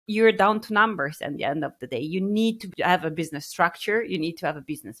you're down to numbers at the end of the day. You need to have a business structure. You need to have a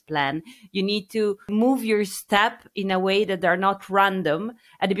business plan. You need to move your step in a way that they're not random.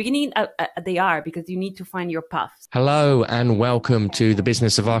 At the beginning, they are, because you need to find your path. Hello and welcome to the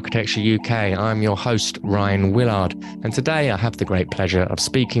Business of Architecture UK. I'm your host, Ryan Willard. And today I have the great pleasure of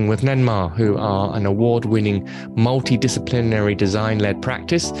speaking with Nenmar, who are an award-winning multidisciplinary design-led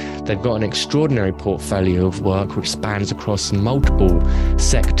practice. They've got an extraordinary portfolio of work which spans across multiple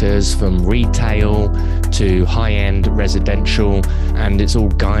sectors, from retail to high-end residential, and it's all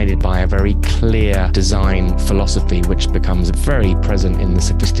guided by a very clear design philosophy which becomes very present in the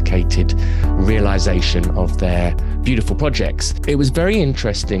sophisticated realization of their beautiful projects. It was very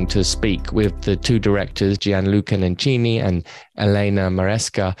interesting to speak with the two directors, Gianluca Nencini and Elena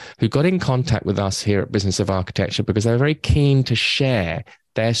Maresca, who got in contact with us here at Business of Architecture because they were very keen to share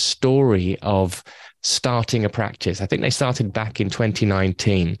their story of starting a practice. I think they started back in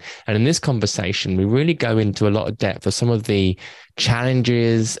 2019. And in this conversation, we really go into a lot of depth of some of the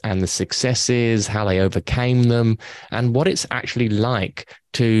challenges and the successes, how they overcame them, and what it's actually like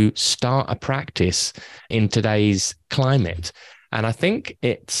to start a practice in today's climate. And I think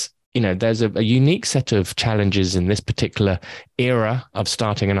it's, there's a unique set of challenges in this particular era of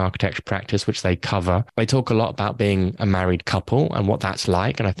starting an architecture practice, which they cover. They talk a lot about being a married couple and what that's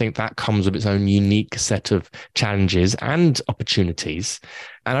like. And I think that comes with its own unique set of challenges and opportunities.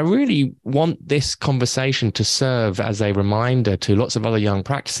 And I really want this conversation to serve as a reminder to lots of other young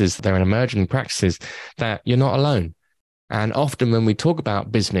practices, they're in emerging practices, that you're not alone. And often when we talk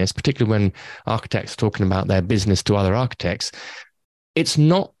about business, particularly when architects are talking about their business to other architects, it's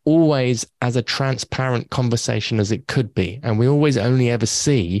not always as a transparent conversation as it could be. And we always only ever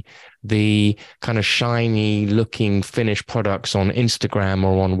see the kind of shiny looking finished products on Instagram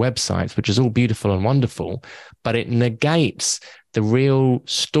or on websites, which is all beautiful and wonderful, but it negates the real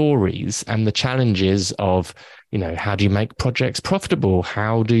stories and the challenges of, how do you make projects profitable?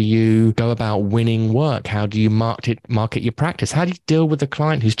 How do you go about winning work? How do you market your practice? How do you deal with a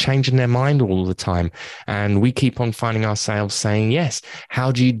client who's changing their mind all the time? And we keep on finding ourselves saying yes. How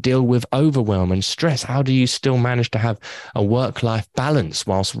do you deal with overwhelm and stress? How do you still manage to have a work-life balance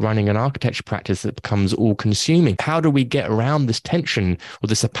whilst running an architecture practice that becomes all-consuming? How do we get around this tension, or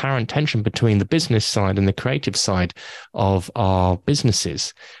this apparent tension between the business side and the creative side of our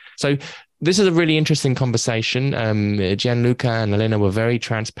businesses? So this is a really interesting conversation. Gianluca and Elena were very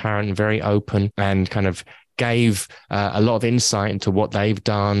transparent and very open, and kind of gave a lot of insight into what they've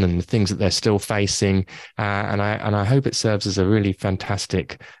done and the things that they're still facing. And I hope it serves as a really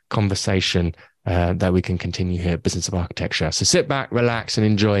fantastic conversation that we can continue here at Business of Architecture. So sit back, relax, and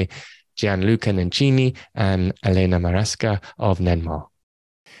enjoy Gianluca Nencini and Elena Maresca of Nenmar.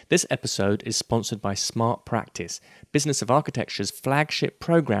 This episode is sponsored by Smart Practice, Business of Architecture's flagship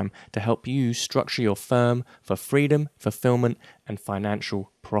program to help you structure your firm for freedom, fulfillment, and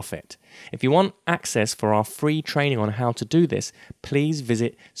financial profit. If you want access for our free training on how to do this, please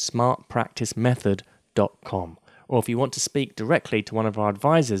visit smartpracticemethod.com. Or if you want to speak directly to one of our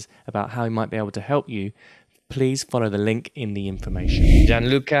advisors about how he might be able to help you, please follow the link in the information.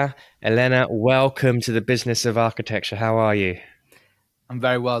 Gianluca, Elena, welcome to the Business of Architecture. How are you? I'm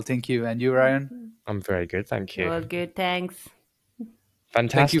very well, thank you. And you, Ryan? I'm very good, thank you. Well, good, thanks.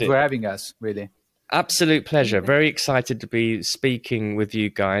 Fantastic. Thank you for having us, really. Absolute pleasure. Very excited to be speaking with you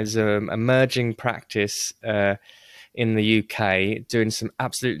guys. Emerging practice in the UK, doing some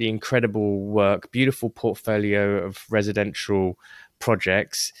absolutely incredible work, beautiful portfolio of residential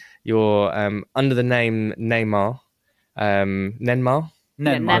projects. You're under the name Nenmar. Nenmar?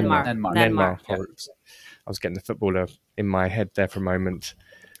 Nenmar. Yeah. I was getting the footballer in my head there for a moment.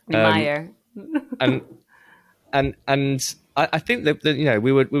 Meyer. and I think that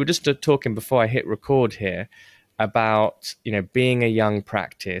we were just talking before I hit record here about being a young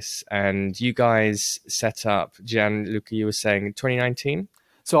practice, and you guys set up, Gianluca, you were saying 2019.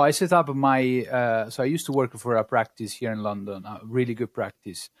 So I set up so I used to work for a practice here in London, a really good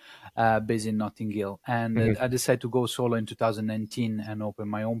practice based in Notting Hill, and I decided to go solo in 2019 and open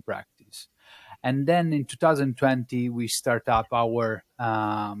my own practice. And then in 2020, we start up our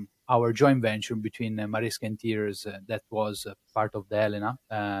joint venture between Maresca Interiors, that was part of the Elena.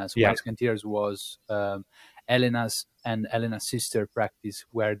 Maresca Interiors was Elena's and Elena's sister practice,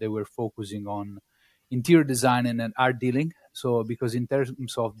 where they were focusing on interior design and art dealing. So because in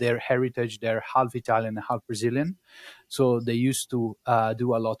terms of their heritage, they're half Italian and half Brazilian. So they used to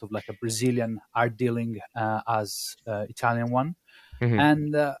do a lot of like a Brazilian art dealing as Italian one.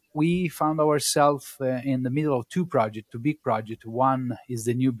 And we found ourselves in the middle of two big projects. One is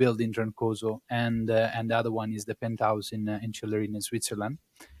the new build in Troncoso, and the other one is the penthouse in Cellerina, in Switzerland.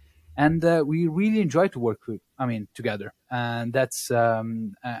 and we really enjoy to work together. And that's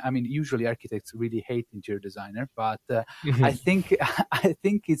usually architects really hate interior designer, but I think I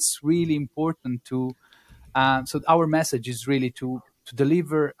think it's really important to. So our message is really to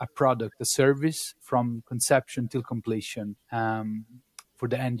deliver a product, a service from conception till completion for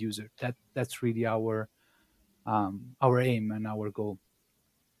the end user. That's really our aim and our goal.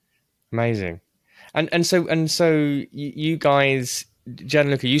 Amazing. And so you guys,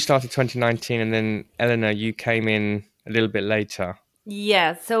 Gianluca, you started 2019, and then Elena, you came in a little bit later.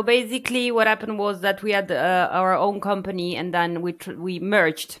 Yeah. So basically, what happened was that we had our own company, and then we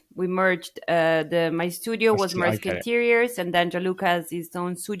merged. We merged. My studio was Maresca Interiors, and then Gianluca has his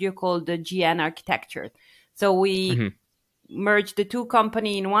own studio called the GN Architecture. So we merged the two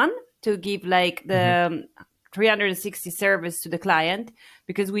company in one to give like the 360 service to the client,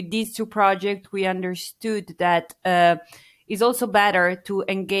 because with these two projects we understood that it's also better to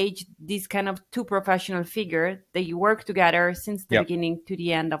engage this kind of two professional figure that you work together since the beginning to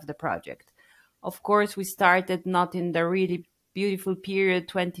the end of the project. Of course, we started not in the really beautiful period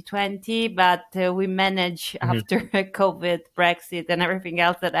 2020, but we managed after COVID, Brexit, and everything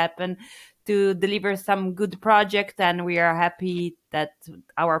else that happened to deliver some good project, and we are happy that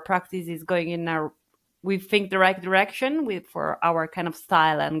our practice is going in we think the right direction for our kind of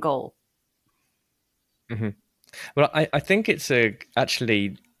style and goal. Well, I think it's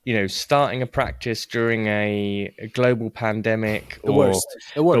actually, starting a practice during a global pandemic or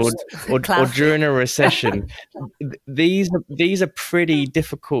during a recession. these are pretty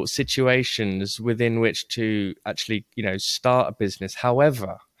difficult situations within which to actually, start a business.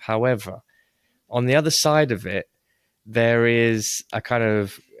 However, on the other side of it, there is a kind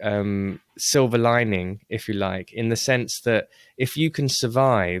of silver lining, if you like, in the sense that if you can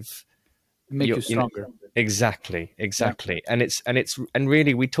survive, make you stronger. Exactly. And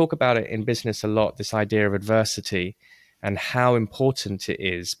really, we talk about it in business a lot, this idea of adversity and how important it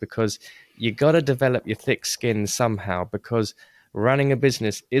is, because you got to develop your thick skin somehow, because running a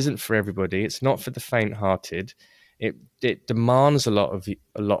business isn't for everybody. It's not for the faint-hearted. It demands a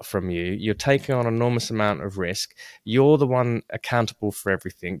lot from you. You're taking on an enormous amount of risk. You're the one accountable for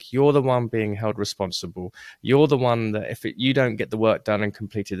everything. You're the one being held responsible. You're the one that if you don't get the work done and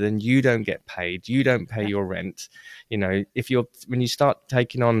completed, then you don't get paid. You don't pay your rent. When you start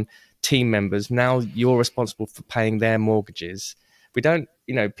taking on team members, now you're responsible for paying their mortgages. We don't,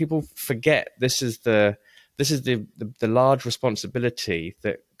 people forget this is the large responsibility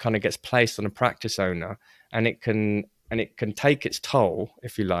that kind of gets placed on a practice owner. And it can take its toll,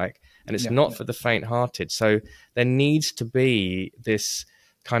 if you like, and it's not for the faint-hearted. So there needs to be this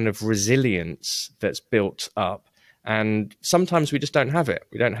kind of resilience that's built up, and sometimes we just don't have it.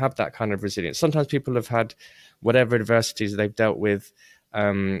 We don't have that kind of resilience. Sometimes people have had whatever adversities they've dealt with,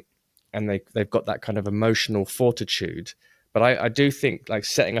 and they've got that kind of emotional fortitude. But I do think, like,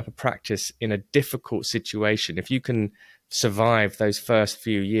 setting up a practice in a difficult situation, if you can survive those first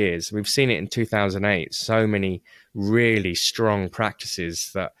few years. We've seen it in 2008, so many really strong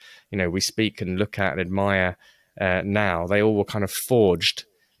practices that, we speak and look at and admire now. They all were kind of forged,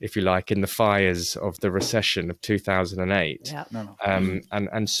 if you like, in the fires of the recession of 2008.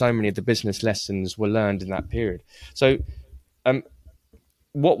 And so many of the business lessons were learned in that period. So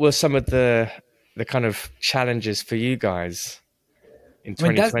what were some of the kind of challenges for you guys in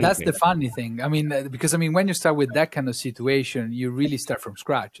 2020? That's the funny thing. Because when you start with that kind of situation, you really start from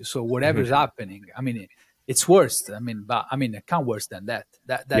scratch. So whatever's happening, it's worse. But it can't worse than that.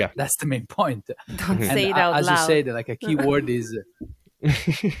 That's the main point. Don't say it out loud. As you say, that like a key word is,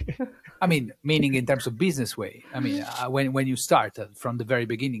 meaning in terms of business way. When you start from the very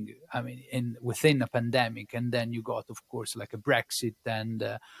beginning, within a pandemic, and then you got, of course, like a Brexit, and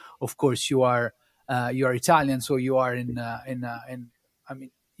of course you are Italian, so you are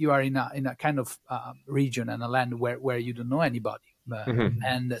you are in a kind of region and a land where you don't know anybody,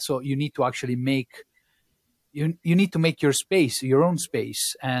 and so you need to actually make you need to make your own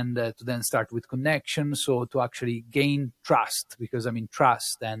space, and to then start with connection. So to actually gain trust, because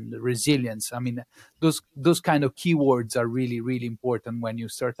trust and resilience, those kind of keywords are really, really important when you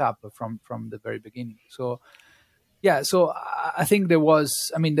start up from the very beginning. So so I think there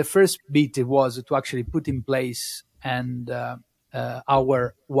was, the first bit, it was to actually put in place and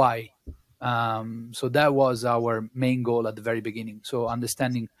our why. So that was our main goal at the very beginning. So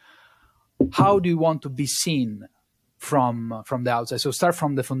understanding how do you want to be seen from the outside. So start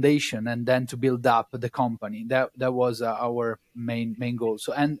from the foundation and then to build up the company. That was our main goal.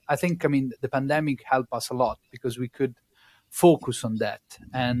 So, and I think, the pandemic helped us a lot, because we could focus on that.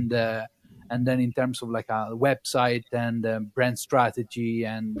 And And then in terms of like a website and brand strategy,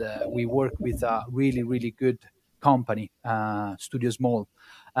 and we work with a really, really good company, Studio Small,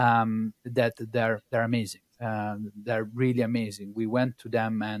 that they're amazing. They're really amazing. We went to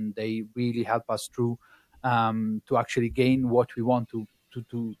them and they really help us through to actually gain what we want to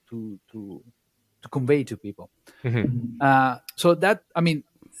convey to people. So that, I mean,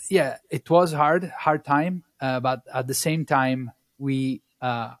 yeah, it was hard time, but at the same time, it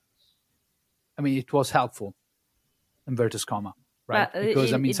was helpful, inverted comma, right?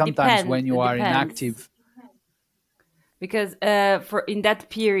 Because I mean, sometimes when you are inactive, because for in that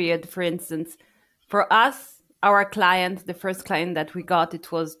period, for instance, for us, our client, the first client that we got,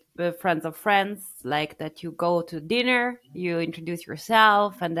 it was friends of friends, like that you go to dinner, you introduce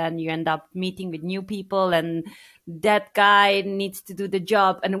yourself, and then you end up meeting with new people, and that guy needs to do the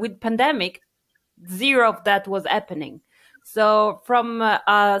job. And with pandemic, zero of that was happening. So from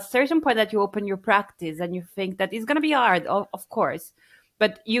a certain point that you open your practice and you think that it's going to be hard, of course,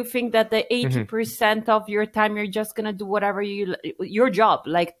 but you think that the 80% of your time, you're just going to do whatever your job,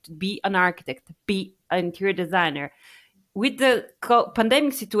 like to be an architect, to be an interior designer. With the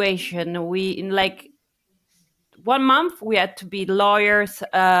pandemic situation, we, in like 1 month, we had to be lawyers,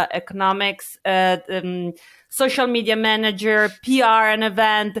 economics, social media manager, PR an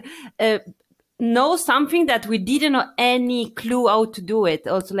event, know something that we didn't know any clue how to do it.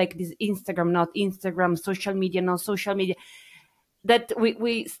 Also like this Instagram, not Instagram, social media, not social media. That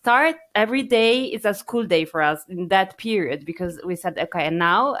we start every day is a school day for us in that period, because we said, okay, and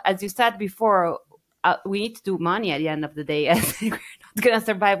now, as you said before, we need to do money at the end of the day, as we're not going to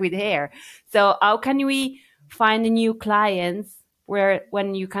survive with hair. So how can we find new clients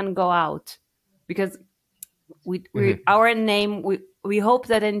when you can go out? Because our name, we hope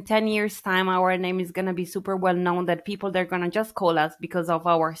that in 10 years time, our name is going to be super well known, that people, they're going to just call us because of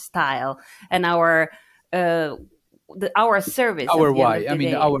our style and our service, our why. I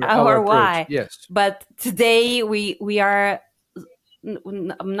mean, our why. Approach, yes. But today we are,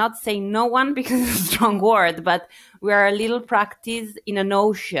 I'm not saying no one because it's a strong word, but we are a little practice in an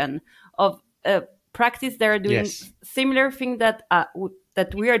ocean of practice that are doing similar thing that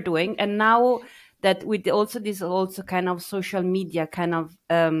we are doing. And now that with this kind of social media kind of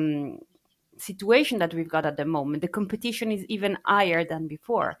situation that we've got at the moment, the competition is even higher than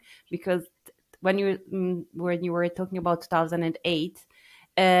before, because when you were talking about 2008,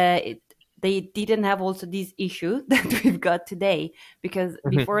 they didn't have also this issue that we've got today, because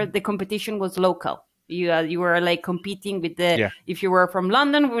before the competition was local. You were like competing with if you were from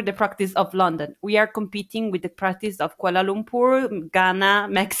London, with the practice of London. We are competing with the practice of Kuala Lumpur, Ghana,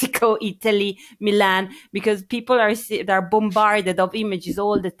 Mexico, Italy, Milan, because people are bombarded of images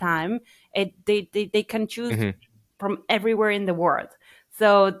all the time. And they can choose from everywhere in the world.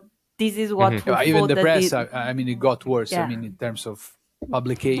 So this is what even the press. I mean, it got worse. I mean, in terms of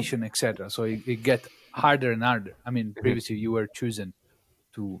publication, etc. So it get harder and harder. I mean, previously you were chosen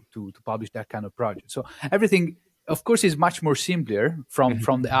to publish that kind of project. So everything, of course, is much more simpler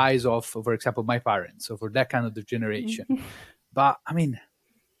from the eyes of, for example, my parents. So for that kind of the generation. But I mean,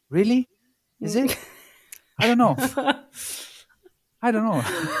 really, is it? I don't know.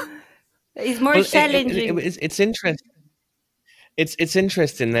 It's more challenging. It's interesting. It's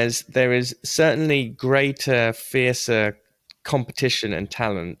interesting. There is certainly greater, fiercer competition and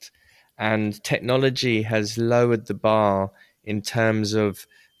talent, and technology has lowered the bar in terms of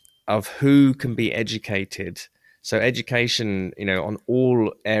who can be educated. So education, on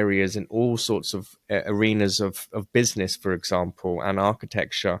all areas and all sorts of arenas of business, for example, and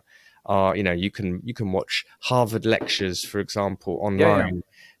architecture are, you can watch Harvard lectures, for example, online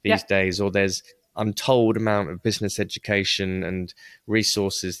these days, or there's untold amount of business education and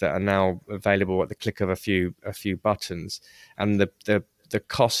resources that are now available at the click of a few buttons. And the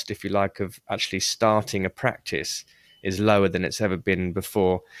cost, if you like, of actually starting a practice is lower than it's ever been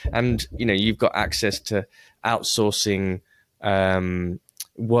before. And you've got access to outsourcing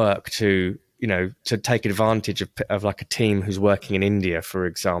work to take advantage of like a team who's working in India, for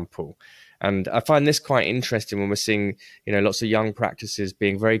example. And I find this quite interesting when we're seeing, lots of young practices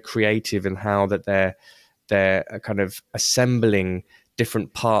being very creative in how that they're kind of assembling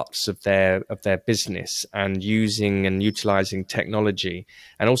different parts of their business and using and utilizing technology,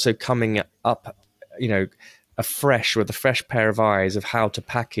 and also coming up, afresh with a fresh pair of eyes of how to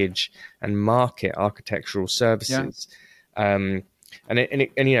package and market architectural services. And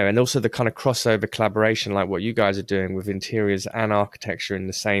also the kind of crossover collaboration, like what you guys are doing with interiors and architecture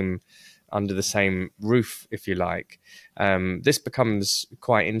under the same roof, if you like. This becomes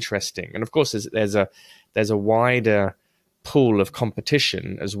quite interesting. And of course, there's a wider pool of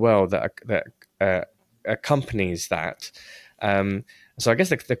competition as well that accompanies that. So I guess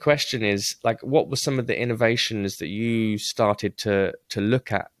the question is, like, what were some of the innovations that you started to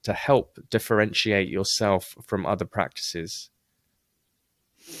look at to help differentiate yourself from other practices?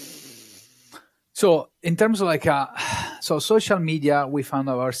 So in terms of like, so social media, we found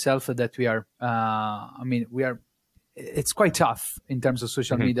ourselves that we are, it's quite tough in terms of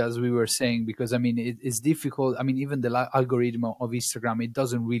social media, as we were saying, because it's difficult. Even the algorithm of Instagram, it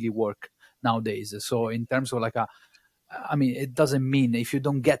doesn't really work nowadays. So in terms of like it doesn't mean if you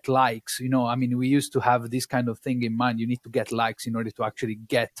don't get likes, we used to have this kind of thing in mind. You need to get likes in order to actually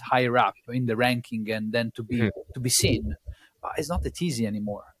get higher up in the ranking and then to be seen. But it's not that easy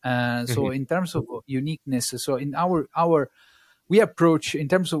anymore. So in terms of uniqueness, so in our we approach in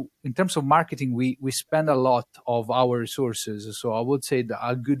terms of marketing, we spend a lot of our resources. So I would say that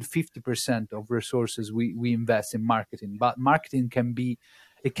a good 50% of resources we invest in marketing. But marketing can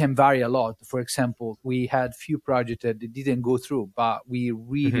vary a lot. For example, we had few projects that didn't go through, but we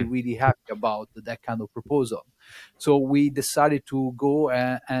really happy about that kind of proposal. So we decided to go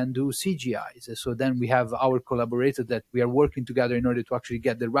and do CGIs. So then we have our collaborators that we are working together in order to actually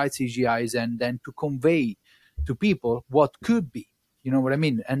get the right CGIs and then to convey to people what could be. You know what I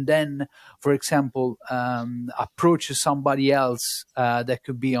mean? And then, for example, approach somebody else that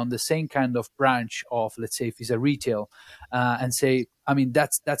could be on the same kind of branch of, let's say, if it's a retail, and say,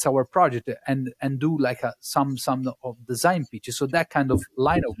 that's our project, and do like some of design pitches. So that kind of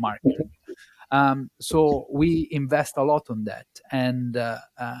line of marketing. So we invest a lot on that, and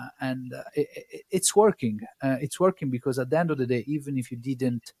it's working. It's working because at the end of the day, even if you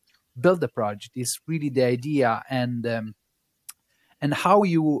didn't build the project, it's really the idea and how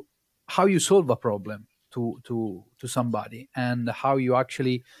you solve a problem to somebody, and how you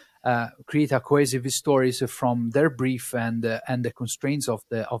actually create a cohesive stories from their brief and the constraints of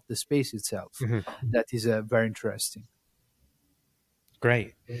the space itself. That is very interesting.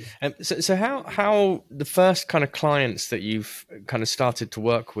 Great. So how the first kind of clients that you've kind of started to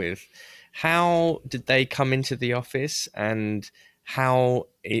work with, how did they come into the office, and how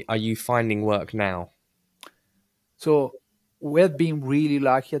are you finding work now? So we've been really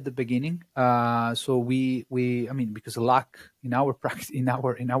lucky at the beginning. So we because luck in our practice, in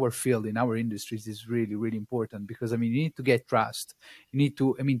our field, in our industries is really, really important, because you need to get trust. You need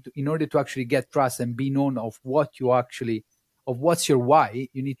to, in order to actually get trust and be known of what you actually, of what's your why,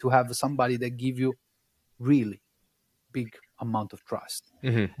 you need to have somebody that give you really big amount of trust.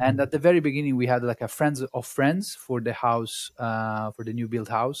 And at the very beginning, we had like a friends of friends for the house, for the new built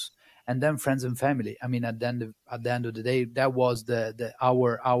house. And then friends and family. At the end of the day, that was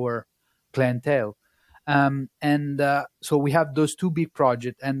our clientele, so we have those two big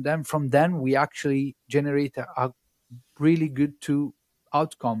projects, and then from then we actually generate a really good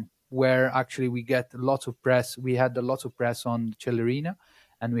outcome where actually we get lots of press. We had lots of press on Celerina,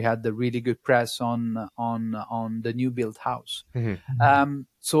 and we had the really good press on the new built house.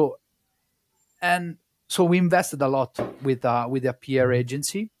 So we invested a lot with a PR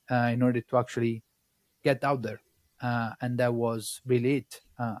agency in order to actually get out there. And that was really it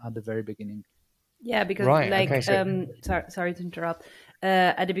at the very beginning. Yeah, because sorry to interrupt.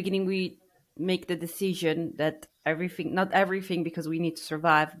 At the beginning, we make the decision that not everything, because we need to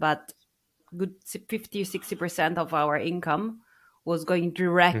survive, but good 50 or 60% of our income was going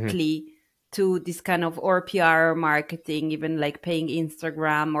directly to this kind of or PR marketing, even like paying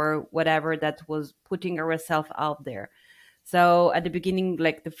Instagram or whatever, that was putting ourselves out there. So at the beginning,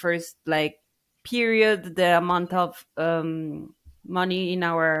 like the first period, the amount of money in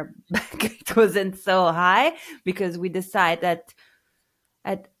our bank, it wasn't so high, because we decide that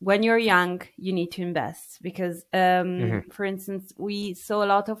when you're young, you need to invest, because for instance, we saw a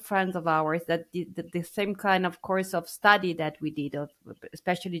lot of friends of ours that did the same kind of course of study that we did,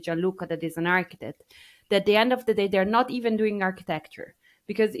 especially Gianluca, that is an architect, that at the end of the day, they're not even doing architecture,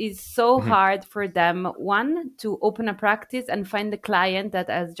 because it's so hard for them, one, to open a practice and find the client that,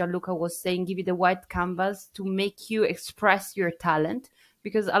 as Gianluca was saying, give you the white canvas to make you express your talent,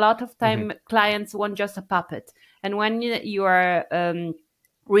 because a lot of time clients want just a puppet. And when you are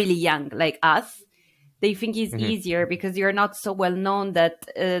really young, like us, they think it's easier because you're not so well known that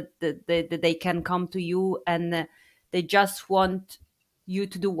they can come to you, and they just want you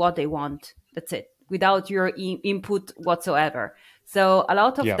to do what they want. That's it, without your input whatsoever. So a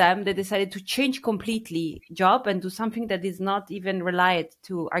lot of them, they decided to change completely job and do something that is not even related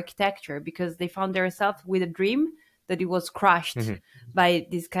to architecture, because they found themselves with a dream that it was crushed by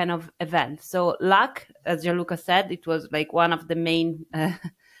this kind of event. So luck, as Gianluca said, it was like one of the main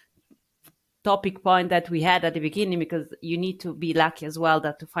topic point that we had at the beginning, because you need to be lucky as well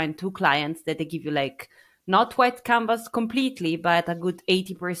that to find 2 clients that they give you like not white canvas completely, but a good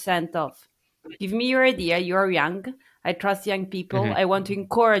 80% off. Give me your idea. You're young. I trust young people. I want to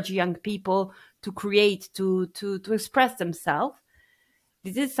encourage young people to create, to express themselves.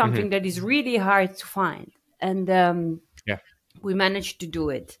 This is something that is really hard to find. And we managed to do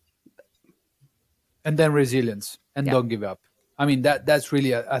it. And then resilience, and don't give up. I mean, that's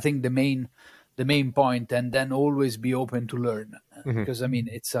really, I think, the main point. And then always be open to learn, because I mean,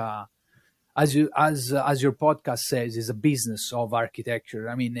 it's as your podcast says, is a business of architecture.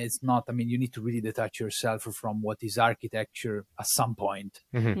 I mean, it's not. I mean, you need to really detach yourself from what is architecture at some point.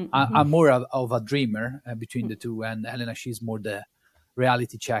 I'm more of a dreamer between the two, and Elena, she's more the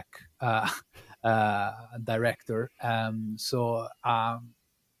reality check director.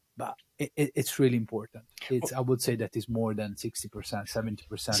 But it's really important. I would say that is more than 60%,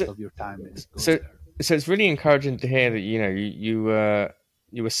 70% of your time is. So it's really encouraging to hear that you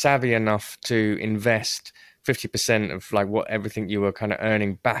were savvy enough to invest 50% of like everything you were kind of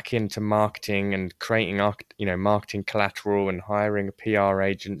earning back into marketing and creating marketing collateral and hiring a PR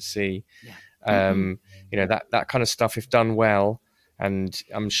agency. That kind of stuff, if done well. And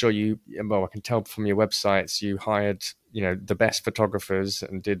I'm sure I can tell from your websites, you hired, the best photographers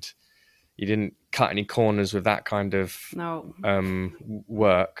and you didn't cut any corners with that kind of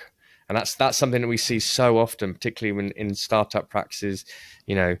work. And that's something that we see so often, particularly when in startup practices.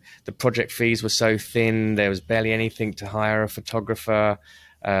 The project fees were so thin, there was barely anything to hire a photographer.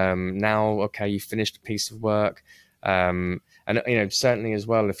 Now, okay, you finished a piece of work. And certainly as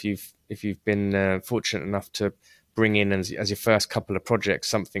well, if you've been fortunate enough to bring in as your first couple of projects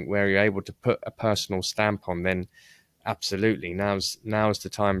something where you're able to put a personal stamp on, then absolutely now's the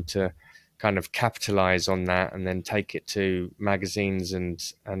time to kind of capitalize on that and then take it to magazines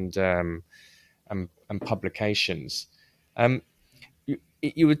and publications.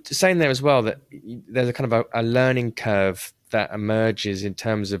 You were saying there as well that there's a kind of a learning curve that emerges in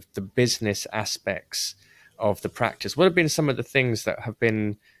terms of the business aspects of the practice. What have been some of the things that have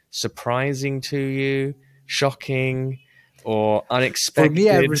been surprising to you, shocking, or unexpected? For me,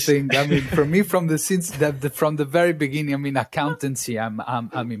 everything. I mean, for me, from the very beginning. I mean, accountancy. I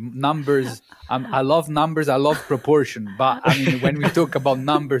mean, numbers. I love numbers. I love proportion. But I mean, when we talk about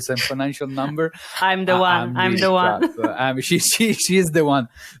numbers and financial number, I'm the one. I'm the one. She is the one.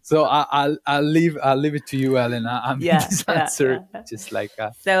 So I'll leave it to you, Elena. This answer. Just like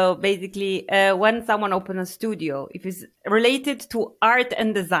So basically, when someone opens a studio, if it's related to art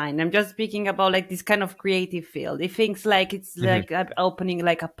and design, I'm just speaking about like this kind of creative field. It thinks like it's like opening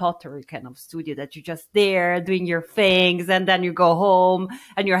like a pottery kind of studio that you're just there doing your things and then you go home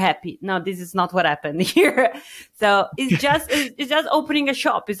and you're happy. No, this is not what happened here. So it's just opening a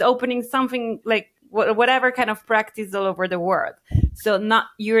shop. It's opening something like whatever kind of practice all over the world. So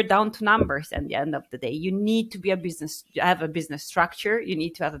you're down to numbers at the end of the day. You need to have a business structure. You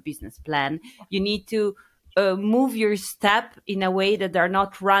need to have a business plan. You need to move your step in a way that they're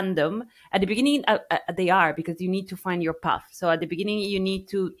not random. At the beginning, they are, because you need to find your path. So at the beginning, you need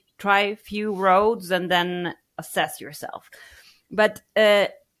to try a few roads and then assess yourself. But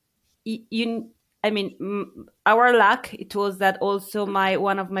our luck, it was that also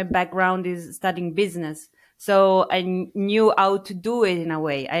one of my background is studying business. So I knew how to do it in a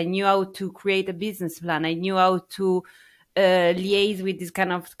way. I knew how to create a business plan. I knew how to liaise with this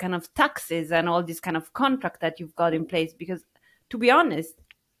kind of taxes and all this kind of contract that you've got in place. Because to be honest,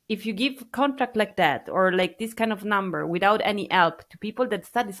 if you give contract like that or like this kind of number without any help to people that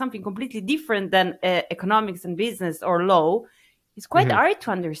study something completely different than economics and business or law, it's quite hard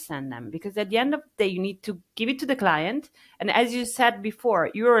to understand them, because at the end of the day, you need to give it to the client. And as you said before,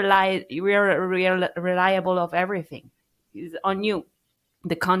 you're reliable of everything. It's on you.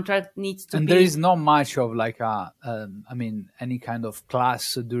 The contract needs to be. And there is not much of like any kind of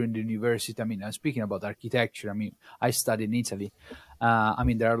class during the university. I mean, I'm speaking about architecture. I mean, I studied in Italy.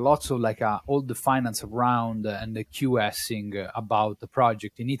 There are lots of like all the finance around and the QSing about the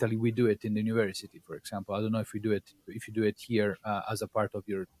project. In Italy, we do it in the university, for example. I don't know if you do it here as a part of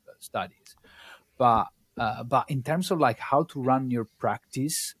your studies, but in terms of like how to run your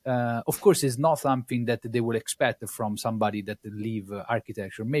practice, of course, it's not something that they will expect from somebody that leave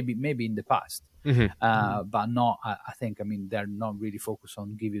architecture. Maybe in the past, but not. I think. I mean, they're not really focused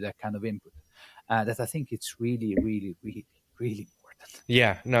on give you that kind of input. That I think it's really, really, really, really important.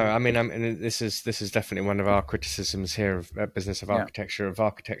 Yeah. No. I mean, this is definitely one of our criticisms here of Business of Architecture, of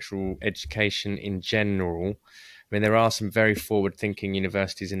architectural education in general. I mean, there are some very forward-thinking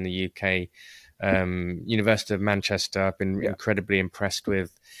universities in the UK. University of Manchester, I've been incredibly impressed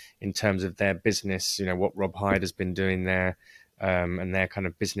with in terms of their business, what Rob Hyde has been doing there, and their kind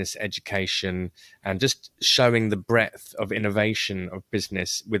of business education, and just showing the breadth of innovation of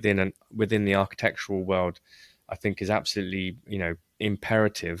business within the architectural world, I think is absolutely,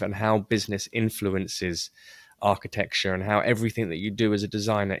 imperative, and how business influences architecture and how everything that you do as a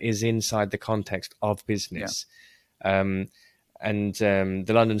designer is inside the context of business. And the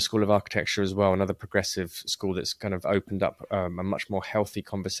London School of Architecture as well, another progressive school that's kind of opened up a much more healthy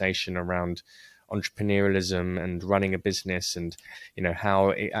conversation around entrepreneurialism and running a business, and how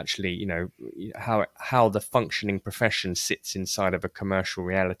it actually how the functioning profession sits inside of a commercial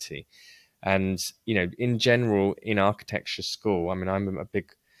reality. And in general, in architecture school, I mean, I'm a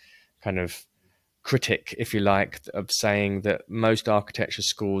big kind of critic, if you like, of saying that most architecture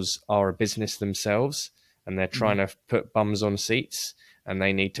schools are a business themselves, and they're trying to put bums on seats, and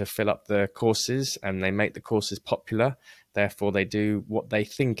they need to fill up the courses, and they make the courses popular. Therefore, they do what they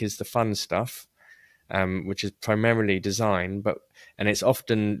think is the fun stuff, which is primarily design, and it's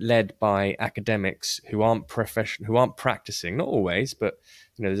often led by academics who aren't practicing, not always, but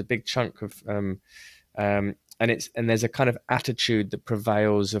there's a big chunk of and there's a kind of attitude that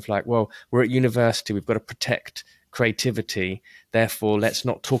prevails of like, well, we're at university, we've got to protect creativity, therefore let's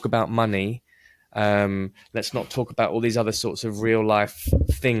not talk about money. Let's not talk about all these other sorts of real life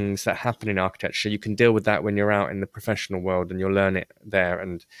things that happen in architecture. You can deal with that when you're out in the professional world and you'll learn it there.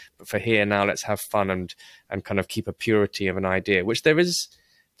 But for here now, let's have fun and kind of keep a purity of an idea, which there is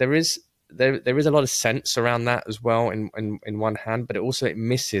a lot of sense around that as well in one hand, but it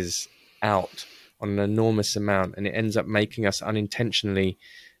misses out on an enormous amount, and it ends up making us unintentionally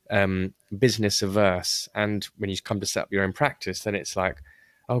business averse. And when you come to set up your own practice, then it's like,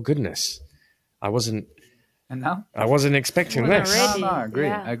 oh goodness, I wasn't expecting this. No, I agree.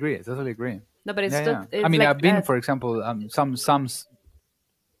 Yeah. I agree. I totally agree. No, but it's I mean, like I've been, for example, some.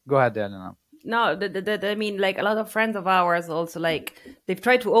 Go ahead, Elena. No, I mean, like a lot of friends of ours also, like they've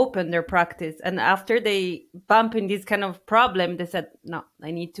tried to open their practice, and after they bump in this kind of problem, they said, "No,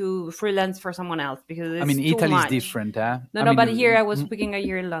 I need to freelance for someone else because it's Italy is different, huh? But here I was speaking a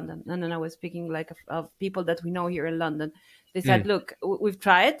year in London, and I was speaking like of people that we know here in London. They said, "Look, we've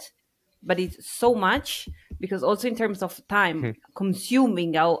tried." But it's so much, because also in terms of time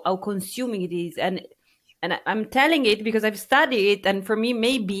consuming, how consuming it is. And I'm telling it because I've studied it. And for me,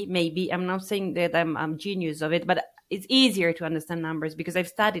 maybe, I'm not saying that I'm genius of it, but it's easier to understand numbers because I've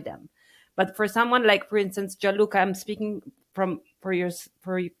studied them. But for someone like, for instance, Gianluca, I'm speaking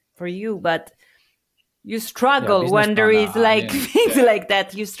for you, but you struggle when there is things like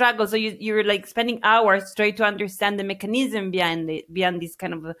that. You struggle. So you're like spending hours trying to understand the mechanism behind this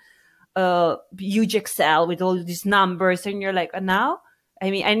kind of huge Excel with all these numbers, and you're like, now I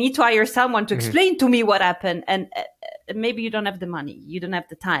mean, I need to hire someone to explain to me what happened. And maybe you don't have the money, you don't have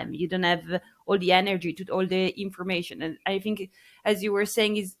the time, you don't have all the energy to all the information. And I think, as you were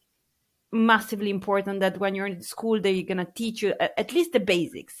saying, is massively important that when you're in school, they're gonna teach you at least the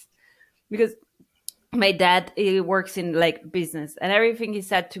basics. Because my dad, he works in like business, and everything he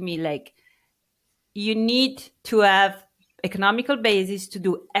said to me, like, you need to have economical basis to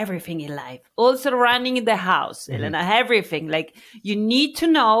do everything in life, also running the house, Elena, everything. Like, you need to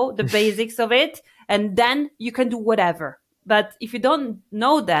know the basics of it, and then you can do whatever. But if you don't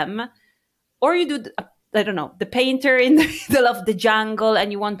know them, or you do, I don't know, the painter in the middle of the jungle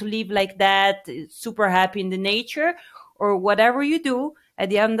and you want to live like that, super happy in the nature, or whatever you do, at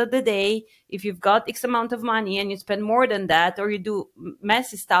the end of the day, if you've got X amount of money and you spend more than that, or you do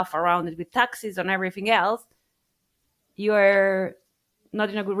messy stuff around it with taxes and everything else, you are not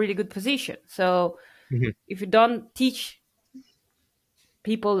in a really good position. So if you don't teach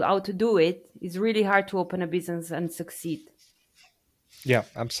people how to do it, it's really hard to open a business and succeed. Yeah,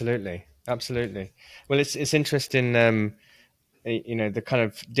 absolutely. Absolutely. Well, it's interesting, the kind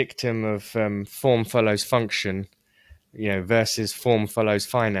of dictum of form follows function, versus form follows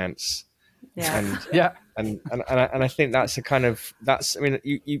finance. Yeah. And and I think that's a kind of, I mean,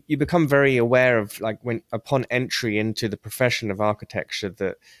 you become very aware of, like, when upon entry into the profession of architecture,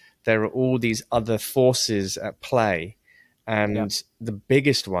 that there are all these other forces at play, and the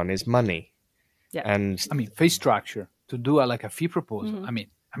biggest one is money. Yeah. And I mean, fee structure to do a fee proposal. I mean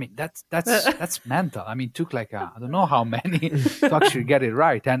that's mental. I mean, it took like I don't know how many to actually get it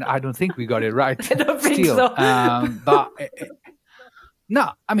right, and I don't think we got it right. I don't think so. But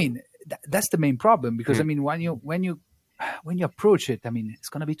no, I mean, that's the main problem, because I mean, when you approach it, I mean, it's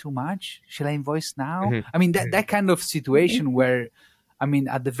gonna be too much. Shall I invoice now? I mean, that kind of situation where, I mean,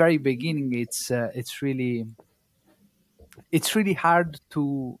 at the very beginning, it's really hard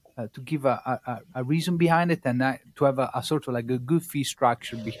to to give a reason behind it, and to have a sort of like a good fee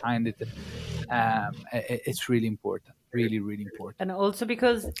structure behind it. It's really important, really, really important. And also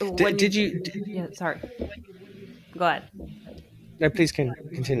because yeah, sorry, go ahead. No, please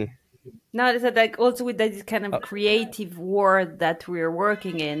continue. No, I said like also with this kind of creative world that we're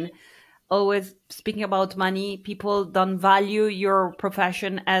working in, always speaking about money, people don't value your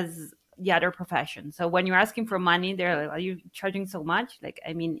profession as the other profession. So when you're asking for money, they're like, "Are you charging so much?" Like,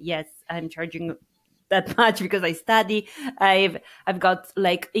 I mean, yes, I'm charging that much because I study. I've got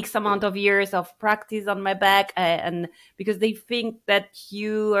like X amount of years of practice on my back, and because they think that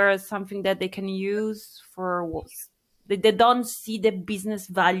you are something that they can use for they don't see the business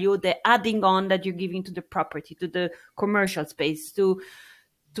value, the adding on that you're giving to the property, to the commercial space, to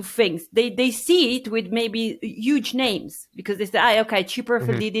things. They see it with maybe huge names because they say, okay, cheaper if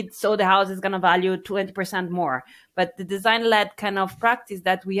I did it, so the house is going to value 20% more. But the design-led kind of practice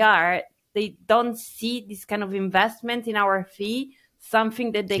that we are, they don't see this kind of investment in our fee,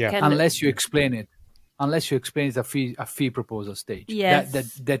 something that they can... Unless you explain it. Unless you explain it a fee proposal stage. Yes.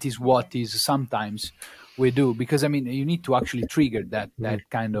 That is what is sometimes we do. Because, I mean, you need to actually trigger that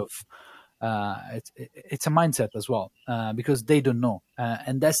kind of... it's a mindset as well, because they don't know.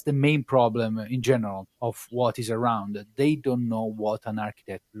 And that's the main problem in general of what is around. They don't know what an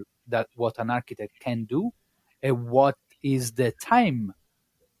architect can do and what is the time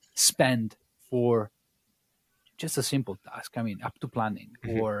spent for just a simple task. I mean, up to planning,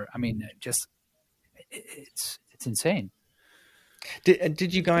 or I mean, just it's insane.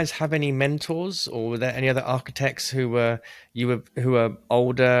 Did you guys have any mentors, or were there any other architects who were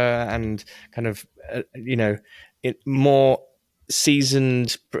older and kind of more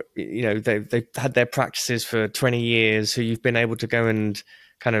seasoned? They've had their practices for 20 years, who you've been able to go and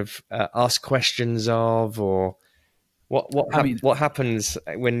kind of ask questions of, or what happens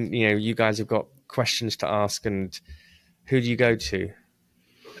when you guys have got questions to ask, and who do you go to?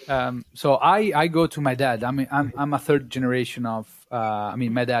 So I go to my dad. I mean, I'm a third generation of.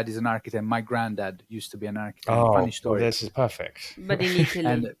 My dad is an architect. My granddad used to be an architect. Funny story. Well, this is perfect. But in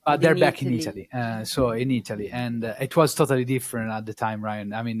Italy, they're back in Italy. So in Italy, and it was totally different at the time,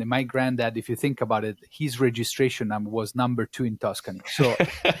 Ryan. I mean, my granddad, if you think about it, his registration number was number 2 in Tuscany. So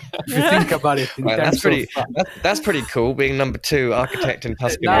if you think about it, that's pretty cool. Being number 2 architect in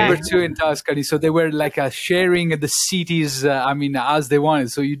Tuscany. Number 2 in Tuscany. So they were like sharing the cities. As they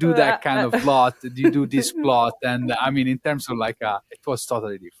wanted. So you do that kind of plot. You do this plot, and in terms of it was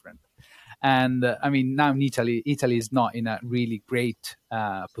totally different. And now in Italy is not in a really great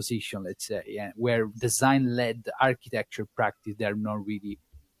position, let's say, where design-led architecture practice, they're not really.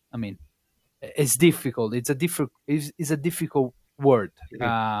 It's difficult. It's a difficult word,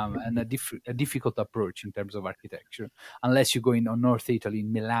 and a difficult approach in terms of architecture, unless you go in on North Italy,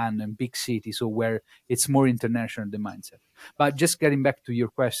 in Milan and big cities, so where it's more international, the mindset. But just getting back to your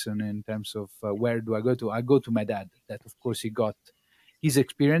question in terms of where do I go to my dad. That of course he got his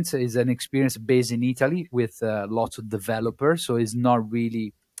experience is an experience based in Italy with lots of developers, so it's not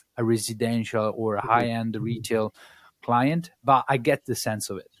really a residential or a high-end retail client, but I get the sense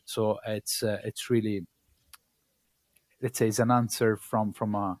of it. So it's really, let's say, it's an answer from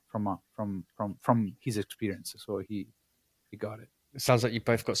his experience. So he got it. It sounds like you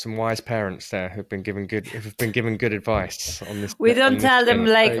both got some wise parents there who've been given good advice on this. We don't tell them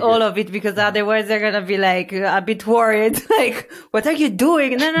all of it, because otherwise they're gonna be like a bit worried. Like, what are you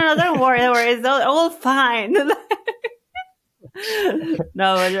doing? No, don't worry. It's all fine.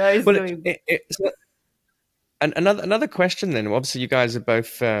 No, it's doing. And another question then. Obviously, you guys are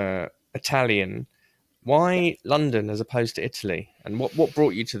both Italian. Why London as opposed to Italy? And what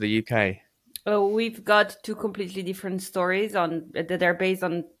brought you to the UK? We've got 2 completely different stories that are based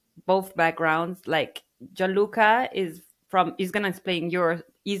on both backgrounds. Like Gianluca is gonna explain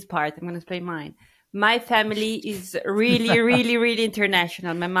his part. I'm gonna explain mine. My family is really, really, really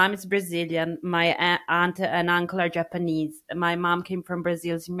international. My mom is Brazilian. My aunt and uncle are Japanese. My mom came from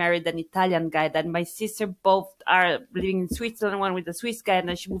Brazil. She married an Italian guy. Then my sister both are living in Switzerland, one with a Swiss guy, and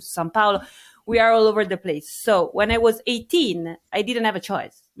then she moved to São Paulo. We are all over the place. So when I was 18, I didn't have a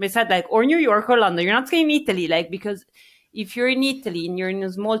choice. They said or New York or London. You're not staying in Italy. Because if you're in Italy and you're in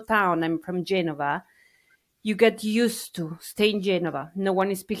a small town, I'm from Genova, you get used to stay in Genova. No one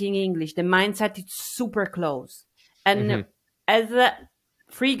is speaking English. The mindset is super close. And as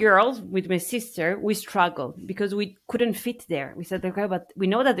 3 girls with my sister, we struggled because we couldn't fit there. We said, okay, but we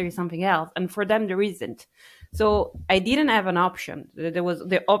know that there is something else. And for them, there isn't. So I didn't have an option. There was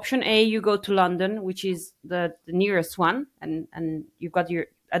the option A, you go to London, which is the nearest one. And you've got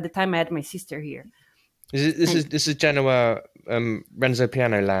at the time I had my sister here. This is Genoa, Renzo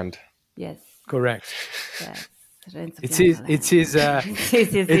Piano land. Yes. Correct. Yes. It's his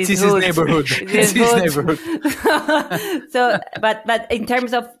neighborhood. It's his neighborhood. So, but in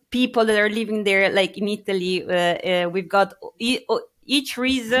terms of people that are living there, like in Italy, we've got each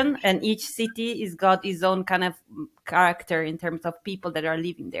region and each city has got its own kind of character in terms of people that are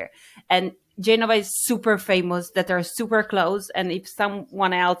living there. And Genova is super famous, that are super close. And if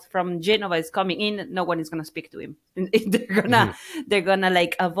someone else from Genova is coming in, no one is going to speak to him. They're gonna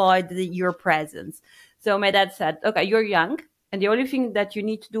like avoid your presence. So my dad said, okay, you're young. And the only thing that you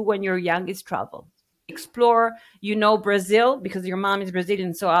need to do when you're young is travel. Explore, Brazil, because your mom is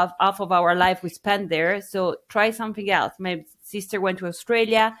Brazilian. So half of our life we spend there. So try something else. My sister went to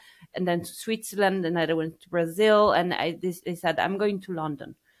Australia and then to Switzerland, and I went to Brazil. And they said, I'm going to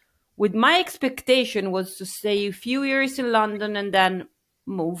London. With my expectation was to stay a few years in London and then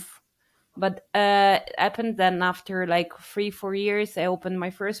move. But it happened then after like 3-4 years, I opened my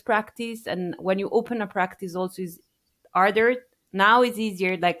first practice. And when you open a practice also is harder. Now it's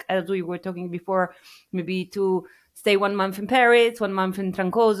easier, like as we were talking before, maybe to stay 1 month in Paris, 1 month in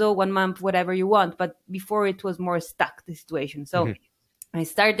Trancoso, 1 month, whatever you want. But before it was more stuck, the situation. So I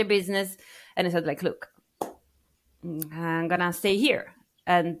started the business and I said like, look, I'm going to stay here.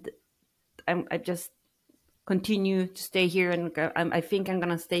 And I just continue to stay here, and I think I'm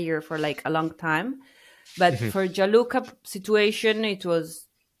gonna stay here for like a long time. But for Gianluca situation, it was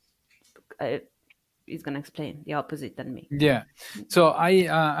he's gonna explain the opposite than me. Yeah. So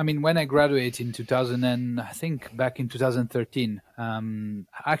I mean, when I graduated in 2000, and I think back in 2013, I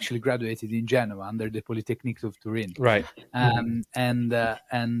actually graduated in Genoa under the Polytechnic of Turin. Right. I mean,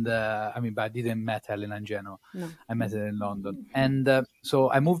 but I didn't met Elena in Genoa. No. I met her in London. And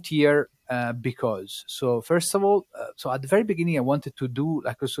so I moved here because, so first of all, so at the very beginning, I wanted to do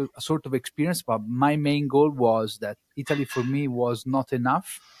like a sort of experience, but my main goal was that Italy for me was not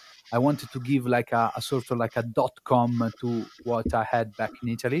enough. I wanted to give like a sort of like a .com to what I had back in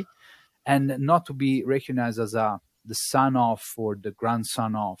Italy, and not to be recognized as the son of or the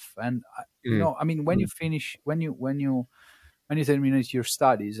grandson of. And I mean, when you finish, when you terminate your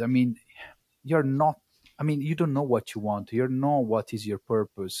studies, I mean, you're not. I mean, you don't know what you want. You don't know what is your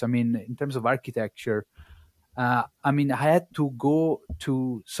purpose. I mean, in terms of architecture, I mean, I had to go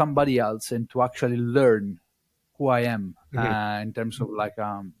to somebody else and to actually learn who I am in terms of like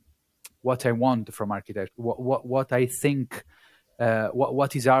what I want from architecture, what I think,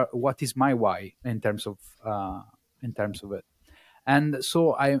 what is my why in terms of it. And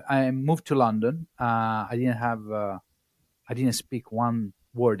so I moved to London. I didn't speak one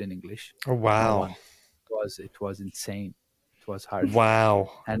word in English. Oh wow! It was insane. It was hard.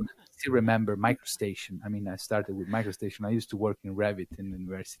 Wow. And I still remember MicroStation. I mean, I started with MicroStation. I used to work in Revit in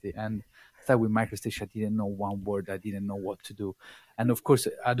university, and I started with MicroStation. I didn't know one word. I didn't know what to do. And of course,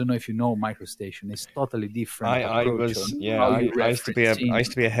 I don't know if you know MicroStation. It's totally different. I used to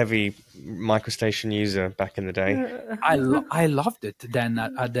be a heavy MicroStation user back in the day. I loved it then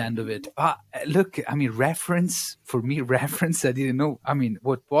at the end of it. But look, I mean, reference, I didn't know. I mean,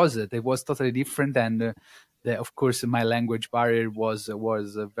 what was it? It was totally different. And of course, my language barrier was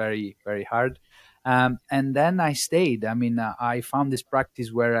very, very hard. And then I stayed. I mean, I found this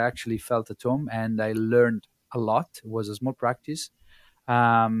practice where I actually felt at home, and I learned a lot. It was a small practice,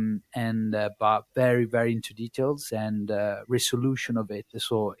 but very, very into details and resolution of it.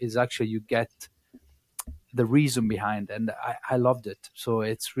 So it's actually, you get the reason behind, and I loved it. So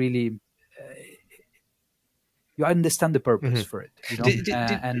it's really, you understand the purpose for it. You know?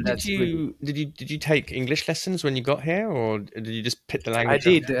 Did you take English lessons when you got here, or did you just pick the language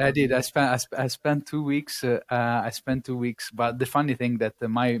up? I did. I spent 2 weeks. But the funny thing that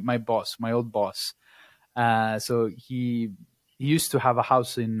my old boss, so he used to have a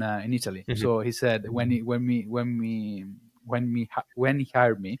house in Italy. So he said when he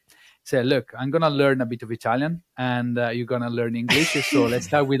hired me, he said, "Look, I'm gonna learn a bit of Italian, and you're gonna learn English. So let's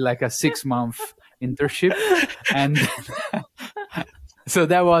start with like a 6-month internship." And so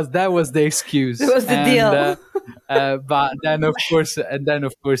that was the excuse. That was the deal. But then of course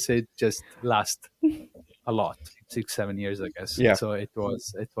it just lasts a lot. 6-7 years, I guess. Yeah. So it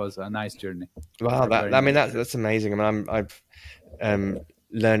was a nice journey. Wow, that's amazing. I mean, I'm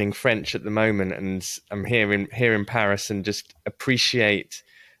learning French at the moment, and I'm here in Paris, and just appreciate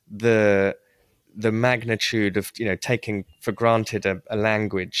the magnitude of taking for granted a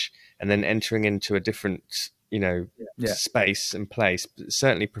language and then entering into a different space and place,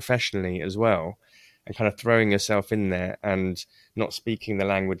 certainly professionally as well, and kind of throwing yourself in there and not speaking the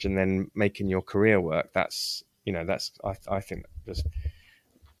language and then making your career work. That's I think just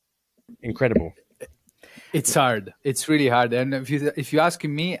incredible. It's hard. It's really hard. And if you're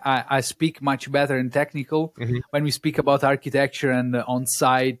asking me, I speak much better in technical when we speak about architecture and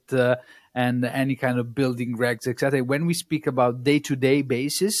on-site and any kind of building regs, etc. When we speak about day-to-day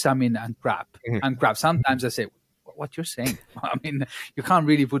basis, I mean, and crap. Sometimes I say, what you're saying? I mean, you can't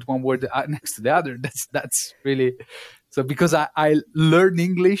really put one word next to the other. That's really... So because I learn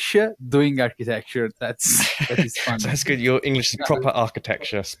English doing architecture, that is fun. So that's good. Your English is proper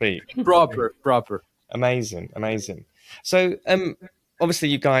architecture speak. Proper. Amazing. So obviously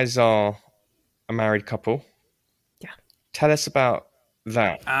you guys are a married couple. Yeah. Tell us about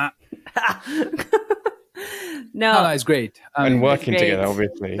that. No, it's great. And working together,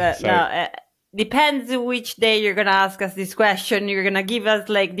 obviously. But so. no, depends which day you're going to ask us this question. You're going to give us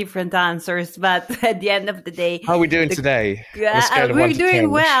like different answers. But at the end of the day... How are we doing today? We're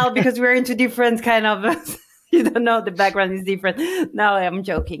doing well because we're into different kind of... You don't know, the background is different. No, I'm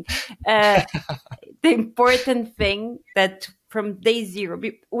joking. The important thing that from day zero,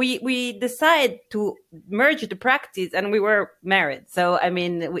 we decide to merge the practice and we were married. So, I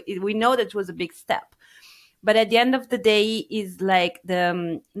mean, we know that was a big step. But at the end of the day is like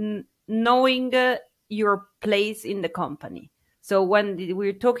the knowing your place in the company. So when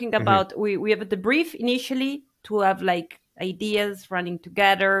we're talking about, we have the brief initially to have like ideas running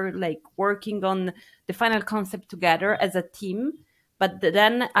together, like working on the final concept together as a team. But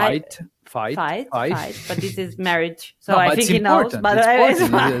then fight. But this is marriage, so no, I think he knows. But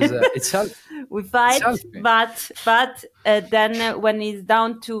it's we fight. But then when it's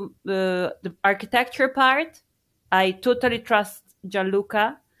down to the architecture part, I totally trust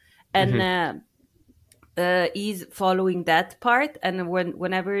Gianluca, and he's following that part. And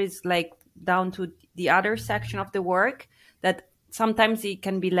whenever it's like down to the other section of the work, that sometimes it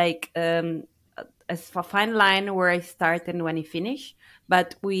can be like a fine line where I start and when I finish.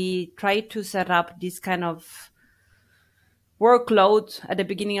 But we try to set up this kind of workload at the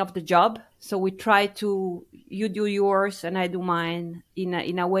beginning of the job. So we try to, you do yours and I do mine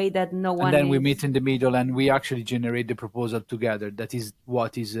in a way that no one... And then we meet in the middle and we actually generate the proposal together. That is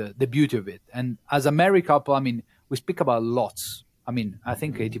what is the beauty of it. And as a married couple, I mean, we speak about lots. I mean, I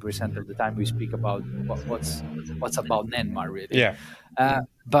think 80% of the time we speak about what's about Nenmar, really. Yeah.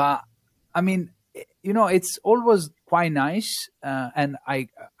 But I mean, you know, it's always quite nice. And I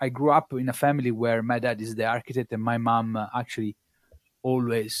grew up in a family where my dad is the architect and my mom actually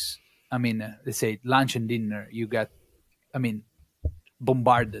always, I mean, let's say lunch and dinner, you get, I mean,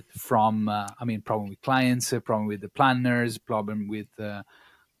 bombarded from, problem with clients, problem with the planners, problem with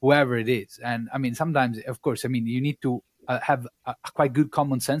whoever it is. And I mean, sometimes, of course, I mean, you need to have a quite good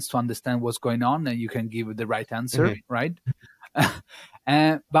common sense to understand what's going on and you can give the right answer, right?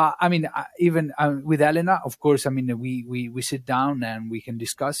 But I mean, even with Elena, of course, I mean, we sit down and we can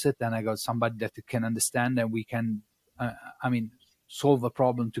discuss it, and I got somebody that can understand, and we can, solve a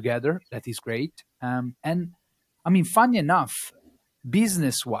problem together. That is great. And I mean, funny enough,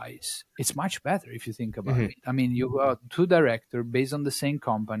 business-wise, it's much better if you think about it. I mean, you got two directors based on the same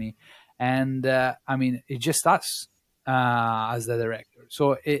company, and I mean, it's just us as the director,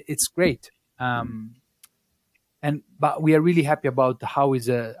 so it's great. But we are really happy about how is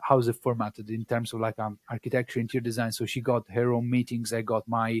it formatted in terms of like architecture, interior design. So she got her own meetings, I got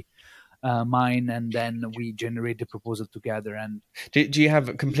mine, and then we generate the proposal together. And do you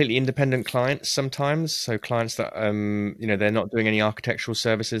have completely independent clients sometimes? So clients that they're not doing any architectural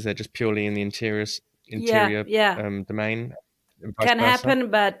services; they're just purely in the interior domain. Can happen,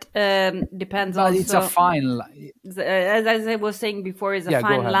 but depends. But also, it's a fine line. As I was saying before, it's a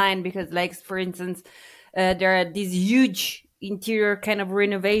fine line because, like, for instance, there are these huge interior kind of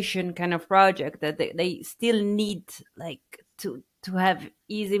renovation kind of project that they still need like to have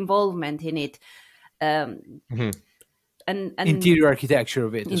his involvement in it, and interior architecture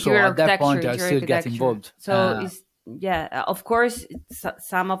of it. So at that point, I still get involved. So of course,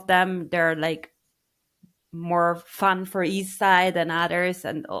 some of them they're like more fun for each side than others,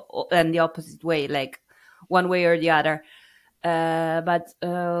 and the opposite way, like one way or the other. But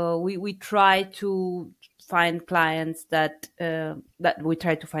we try to find clients that the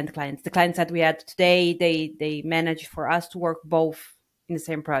clients that we had today, they manage for us to work both in the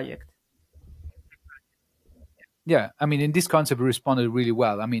same project. Yeah, I mean, in this concept, we responded really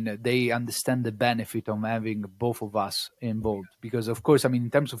well. I mean, they understand the benefit of having both of us involved because, of course, I mean,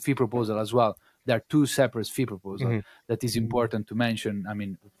 in terms of fee proposal as well, there are two separate fee proposals that is important to mention. I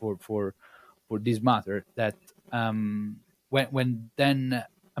mean, for this matter, that when then,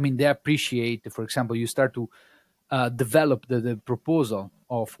 I mean, they appreciate, for example, you start to develop the proposal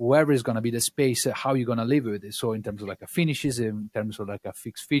of whoever is going to be the space, how you're going to live with it. So in terms of like a finishes, in terms of like a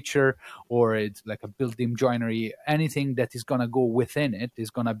fixed feature, or it's like a built-in joinery, anything that is going to go within it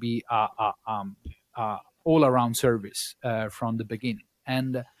is going to be a all-around service from the beginning.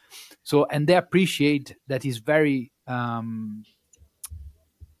 And so, and they appreciate that is very,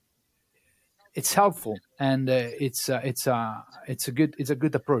 it's helpful, and it's a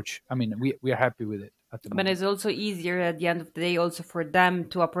good approach. I mean, we are happy with it at the But moment. it's also easier at the end of the day also for them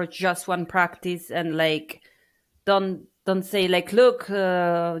to approach just one practice and like don't say like, look,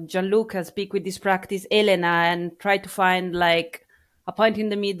 Gianluca, speak with this practice, Elena, and try to find like a point in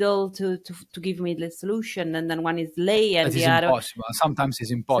the middle to give me the solution, and then one is lay and That the is other. impossible. Sometimes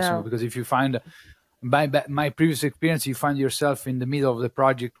it's impossible, So- because if you find, by my previous experience, you find yourself in the middle of the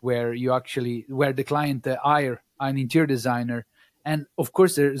project where the client hire an interior designer, and of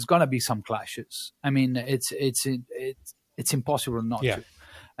course there's gonna be some clashes. I mean, it's impossible not Yeah.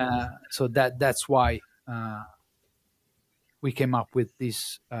 to. So that's why we came up with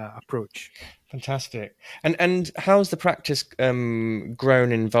this approach. Fantastic. And how's the practice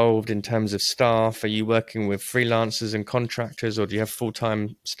grown involved in terms of staff? Are you working with freelancers and contractors, or do you have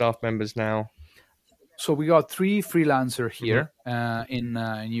full-time staff members now? So we got 3 freelancers here in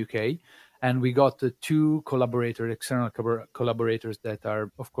UK, and we got 2 external collaborators that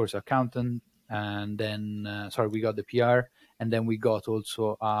are, of course, accountant, and then we got the PR, and then we got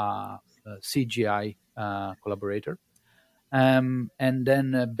also a CGI collaborator. And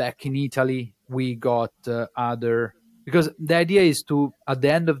then back in Italy, we got other, because the idea is to, at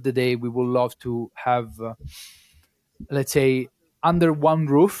the end of the day, we would love to have, let's say, under one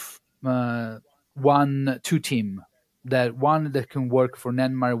roof, 2 team. That one that can work for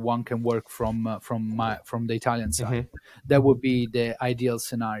Nenmar, one can work from the Italian side. That would be the ideal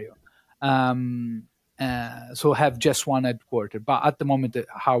scenario. So have just one headquarter. But at the moment,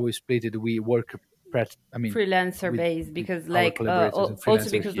 how we split it, we work. Freelancer base, because like also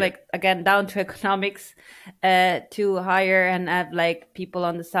because here. like again down to economics, to hire and have like people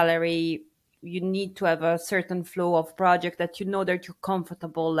on the salary, you need to have a certain flow of project that you know that you're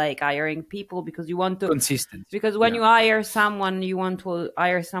comfortable like hiring people, because you want to consistent. Because when you hire someone, you want to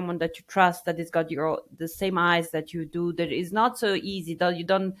hire someone that you trust, that has got the same eyes that you do. That is not so easy. That you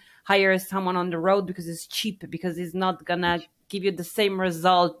don't hire someone on the road because it's cheap, because it's not gonna give you the same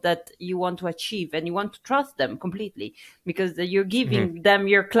result that you want to achieve, and you want to trust them completely, because you're giving them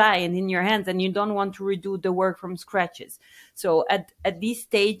your client in your hands, and you don't want to redo the work from scratches. So at this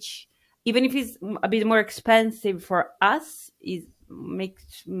stage, even if it's a bit more expensive for us, it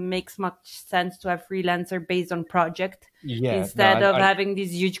makes much sense to have freelancer based on project, instead of having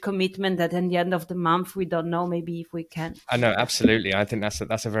this huge commitment that at the end of the month we don't know maybe if we can. I know, absolutely. I think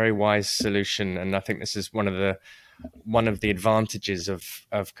that's a very wise solution, and I think this is one of the advantages of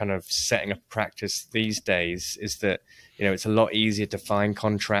kind of setting up practice these days, is that, you know, it's a lot easier to find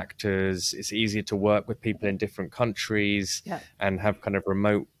contractors. It's easier to work with people in different countries and have kind of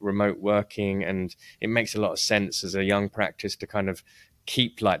remote working. And it makes a lot of sense as a young practice to kind of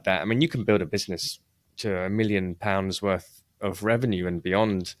keep like that. I mean, you can build a business to £1 million worth of revenue and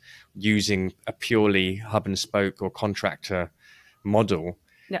beyond using a purely hub and spoke or contractor model,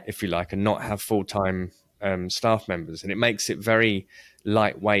 if you like, and not have full-time staff members. And it makes it very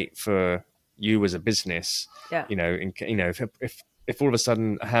lightweight for you as a business. You know, if all of a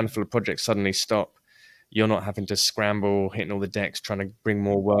sudden a handful of projects suddenly stop, you're not having to scramble, hitting all the decks, trying to bring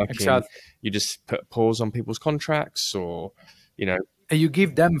more work in. You just put a pause on people's contracts, or, you know. And you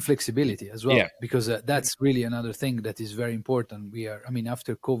give them flexibility as well, because that's really another thing that is very important.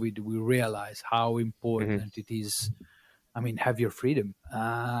 After COVID, we realize how important it is. I mean, have your freedom.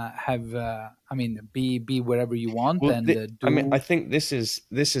 Be wherever you want. Well, do. I think this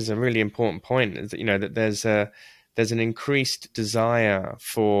is a really important point. Is that, you know, that there's an increased desire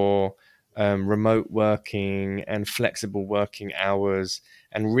for remote working and flexible working hours,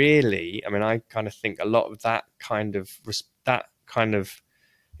 and really, I mean, I kind of think a lot of that kind of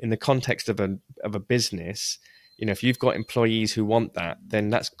in the context of a business. You know, if you've got employees who want that, then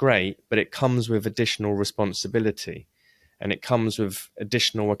that's great, but it comes with additional responsibility. And it comes with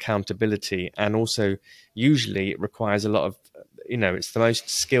additional accountability. And also, usually it requires a lot of, you know, it's the most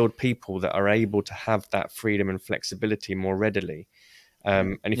skilled people that are able to have that freedom and flexibility more readily.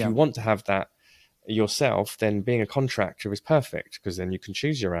 And if you want to have that yourself, then being a contractor is perfect, because then you can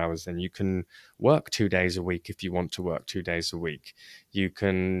choose your hours. Then you can work 2 days a week if you want to work 2 days a week. You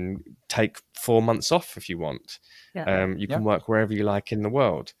can take 4 months off if you want. You can work wherever you like in the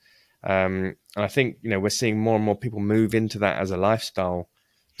world. And I think, you know, we're seeing more and more people move into that as a lifestyle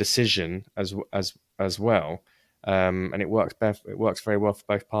decision as well. and it works very well for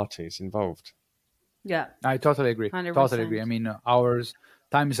both parties involved. Yeah, I totally agree. 100%. Totally agree. I mean,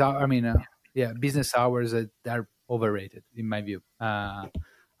 business hours are overrated in my view. I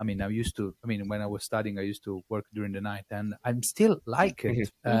mean, when I was studying, I used to work during the night, and I'm still like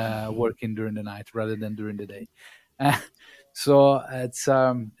it working during the night rather than during the day. So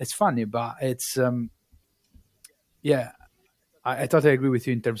it's funny, but it's yeah. I totally agree with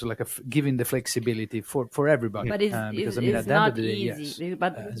you in terms of like giving the flexibility for everybody. But because I mean, at it's the end not of the day, easy. yes,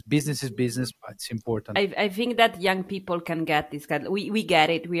 But business is business, but it's important. I think that young people can get this kind. We get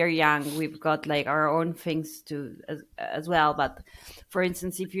it. We are young. We've got like our own things to as well. But for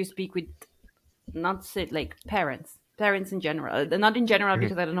instance, if you speak with not say like parents in general, not in general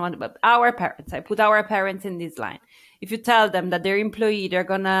because I don't want, but our parents. I put our parents in this line. If you tell them that their employee, they're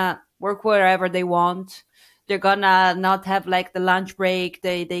gonna work wherever they want. They're gonna not have like the lunch break.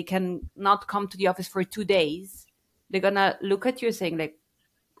 They can not come to the office for 2 days. They're gonna look at you saying like,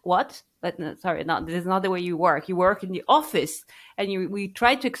 what? But no, sorry, no, this is not the way you work. You work in the office, and we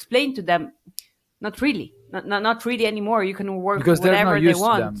try to explain to them, not really, not really anymore. You can work Because they're whatever not they used to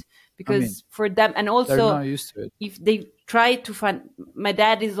want, them. because I mean, for them, and they're also not used to it. if they try to find, my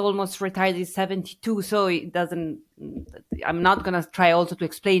dad is almost retired, he's 72, so it doesn't, I'm not gonna try also to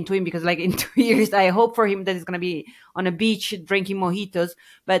explain to him, because like in 2 years I hope for him that he's gonna be on a beach drinking mojitos.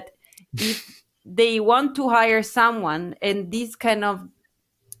 But if they want to hire someone and these kind of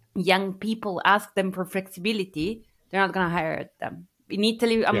young people ask them for flexibility, they're not gonna hire them. In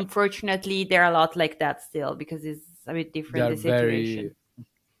Italy, unfortunately, they're a lot like that still, because it's a bit different, They're the situation.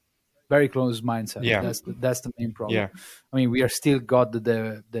 very closed mindset. Yeah. That's the main problem. Yeah. I mean, we are still got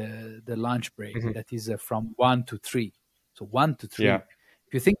the lunch break that is from 1 to 3. So 1 to 3. Yeah.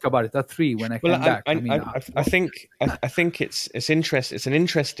 If you think about it, at 3 when I came back, I think it's an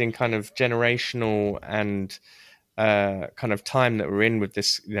interesting kind of generational and kind of time that we're in with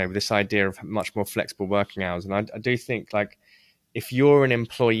this, this idea of much more flexible working hours. And I do think, like, if you're an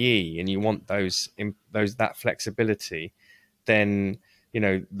employee and you want that flexibility, then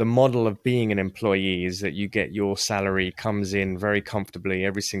the model of being an employee is that you get your salary comes in very comfortably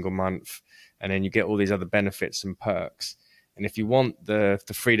every single month, and then you get all these other benefits and perks. And if you want the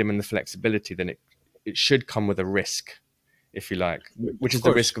freedom and the flexibility, then it should come with a risk, if you like, which is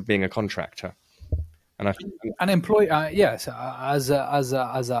the risk of being a contractor. And an employee, yes, as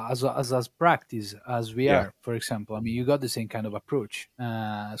practice as we are, for example. I mean, you got the same kind of approach.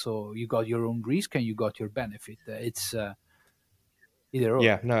 So you got your own risk and you got your benefit. It's either or.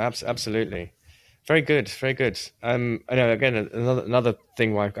 Yeah, no, absolutely. Very good, very good. I know, again, another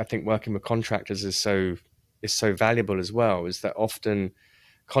thing why I think working with contractors is so valuable as well is that often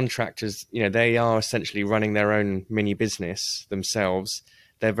contractors, they are essentially running their own mini business themselves.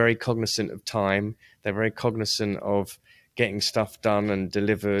 They're very cognizant of time. They're very cognizant of getting stuff done and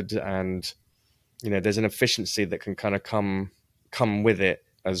delivered, and there's an efficiency that can kind of come with it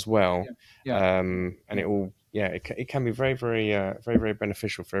as well. And it can be very, very, very, very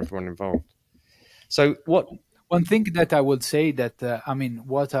beneficial for everyone involved. So one thing that I would say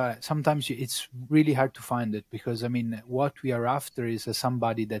that sometimes it's really hard to find it, because I mean what we are after is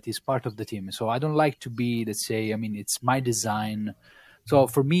somebody that is part of the team. So I don't like to be, let's say, it's my design. So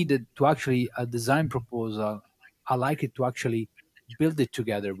for me, to actually a design proposal, I like it to actually build it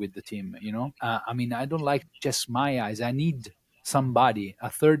together with the team. I don't like just my eyes. I need somebody,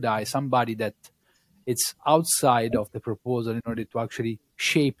 a third eye, somebody that it's outside of the proposal in order to actually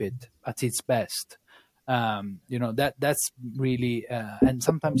shape it at its best. That's really, and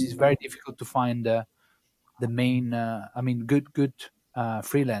sometimes it's very difficult to find the main, good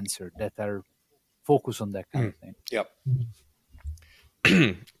freelancer that are focused on that kind of thing. Yep.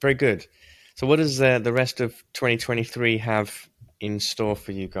 Very good. So what does the rest of 2023 have in store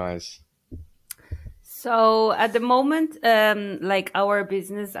for you guys? So at the moment, like our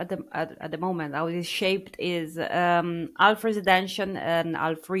business at the moment, how it is shaped is half residential and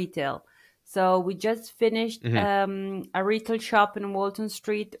half retail. So we just finished a retail shop in Walton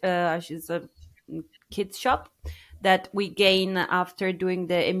Street, which is a kids shop that we gain after doing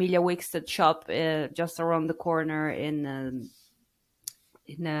the Emilia Wickstead shop just around the corner in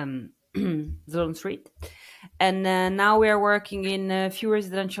Zone Street. And now we are working in a few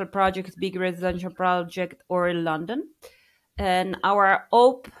residential projects, big residential project, or in London. And our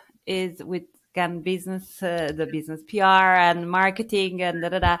hope is with business, the business PR and marketing and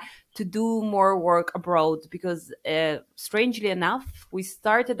to do more work abroad, because strangely enough, we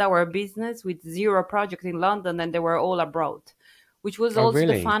started our business with 0 projects in London and they were all abroad, which was also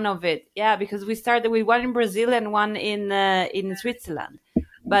really the fun of it. Yeah, because we started with one in Brazil and one in Switzerland.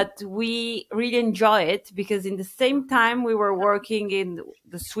 but we really enjoy it because in the same time we were working in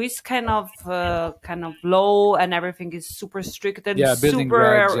the Swiss kind of law, and everything is super strict and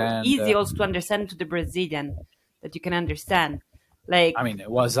super easy also to understand to the Brazilian, that you can understand. Like, I mean,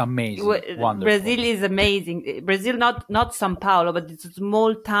 it was amazing. Wonderful. Brazil is amazing. Brazil, not São Paulo, but it's a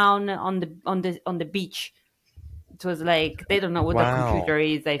small town on the beach. It was like, they don't know what a computer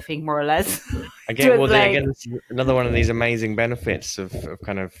is, I think, more or less. Again, well, again, this is another one of these amazing benefits of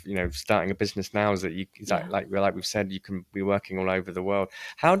kind of, you know, starting a business now is that you, like we've said, you can be working all over the world.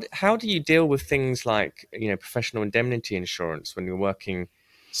 How do you deal with things like, you know, professional indemnity insurance when you're working,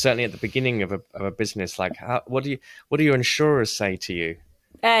 certainly at the beginning of a business? Like, what do your insurers say to you?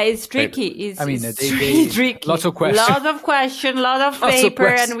 It's tricky. It's tricky. Lots of questions. Lot of paper,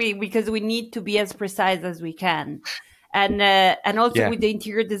 and because we need to be as precise as we can. And also with the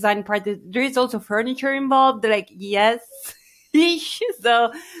interior design part, there is also furniture involved. Like, yes,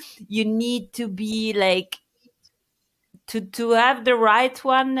 so you need to be like to have the right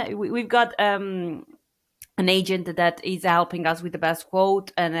one. We've got an agent that is helping us with the best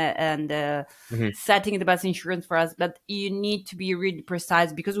quote and setting the best insurance for us. But you need to be really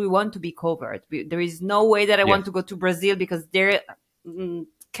precise because we want to be covered. There is no way that I want to go to Brazil because there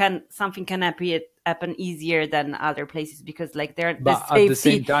something can happen easier than other places, because like the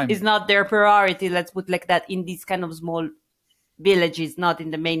safety is not their priority. Let's put like that in these kind of small villages, not in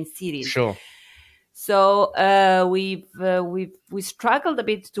the main cities. Sure. So we struggled a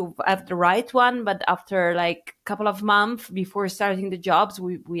bit to have the right one, but after like a couple of months before starting the jobs,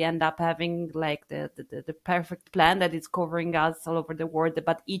 we end up having like the perfect plan that is covering us all over the world.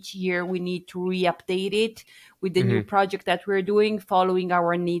 But each year we need to re-update it with the new project that we're doing, following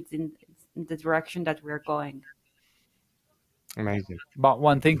our needs in the direction that we're going. Amazing. But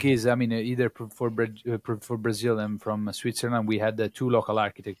one thing is, I mean, either for Brazil and from Switzerland, we had the two local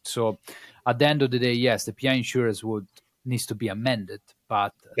architects. So at the end of the day, yes, the PI insurance needs to be amended,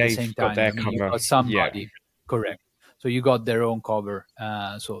 but at the same time, you got somebody correct. So you got their own cover.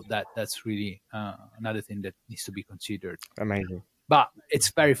 So that's really another thing that needs to be considered. Amazing. But it's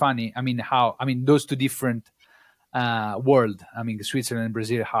very funny. I mean, those two different world. I mean, Switzerland and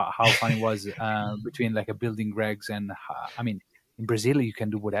Brazil, how funny it was between like a building regs and I mean, in Brazil you can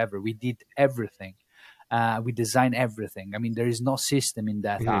do whatever. We did everything. We designed everything. I mean, there is no system in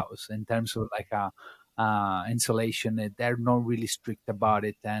that house in terms of like insulation. They're not really strict about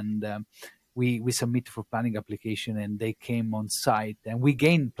it, and we submitted for planning application, and they came on site, and we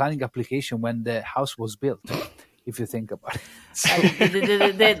gained planning application when the house was built. If you think about it, but the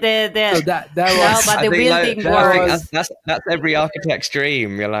building was that's every architect's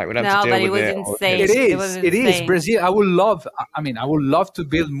dream. You're like, we'd have to deal with it. Insane. It is Brazil. I would love to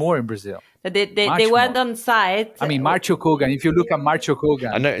build more in Brazil. They went on site. I mean, Marcio Kogan. If you look at Marcio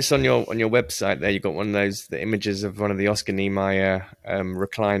Kogan, I noticed on your website there, you got one of the images of one of the Oscar Niemeyer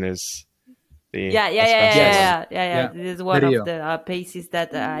recliners. Yeah. This is one of the pieces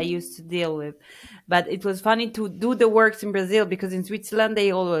that I used to deal with. But it was funny to do the works in Brazil, because in Switzerland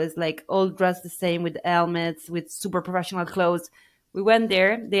they always like all dressed the same with helmets, with super professional clothes. We went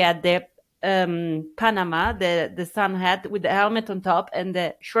there, they had the Panama, the sun hat with the helmet on top, and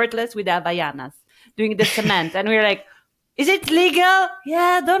the shirtless with the Havaianas doing the cement. And we were like, is it legal?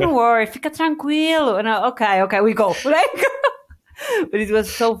 Yeah, don't worry, fica tranquilo. And okay, we go. Like, but it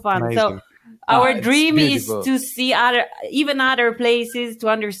was so fun. Amazing. So our dream is to see other places, to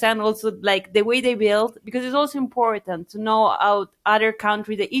understand also like the way they build, because it's also important to know how other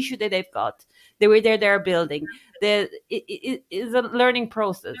countries, the issue that they've got, the way they're building. It is a learning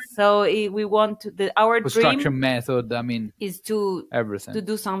process. So we want to, our construction dream method, I mean, is to everything, to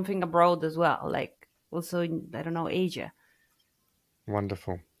do something abroad as well, like also in, I don't know, Asia.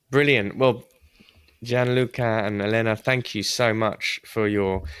 Wonderful. Brilliant. Well, Gianluca and Elena, thank you so much for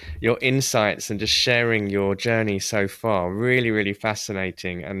your insights and just sharing your journey so far. Really, really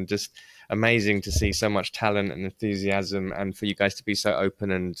fascinating, and just amazing to see so much talent and enthusiasm, and for you guys to be so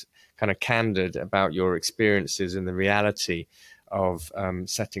open and kind of candid about your experiences and the reality of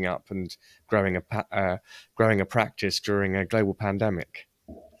setting up and growing a practice during a global pandemic.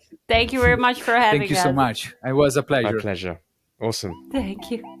 Thank you very much for having us. Thank you so much. It was a pleasure. My pleasure. Awesome. Thank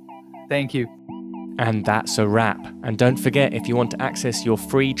you. Thank you. And that's a wrap. And don't forget, if you want to access your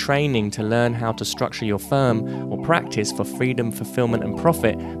free training to learn how to structure your firm or practice for freedom, fulfillment and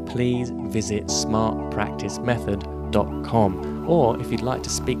profit, please visit smartpracticemethod.com. Or if you'd like to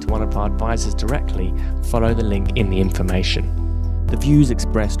speak to one of our advisors directly, follow the link in the information. The views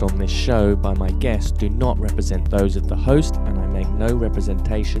expressed on this show by my guests do not represent those of the host, and I make no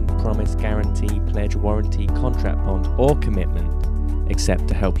representation, promise, guarantee, pledge, warranty, contract bond or commitment except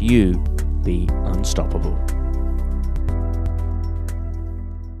to help you be unstoppable.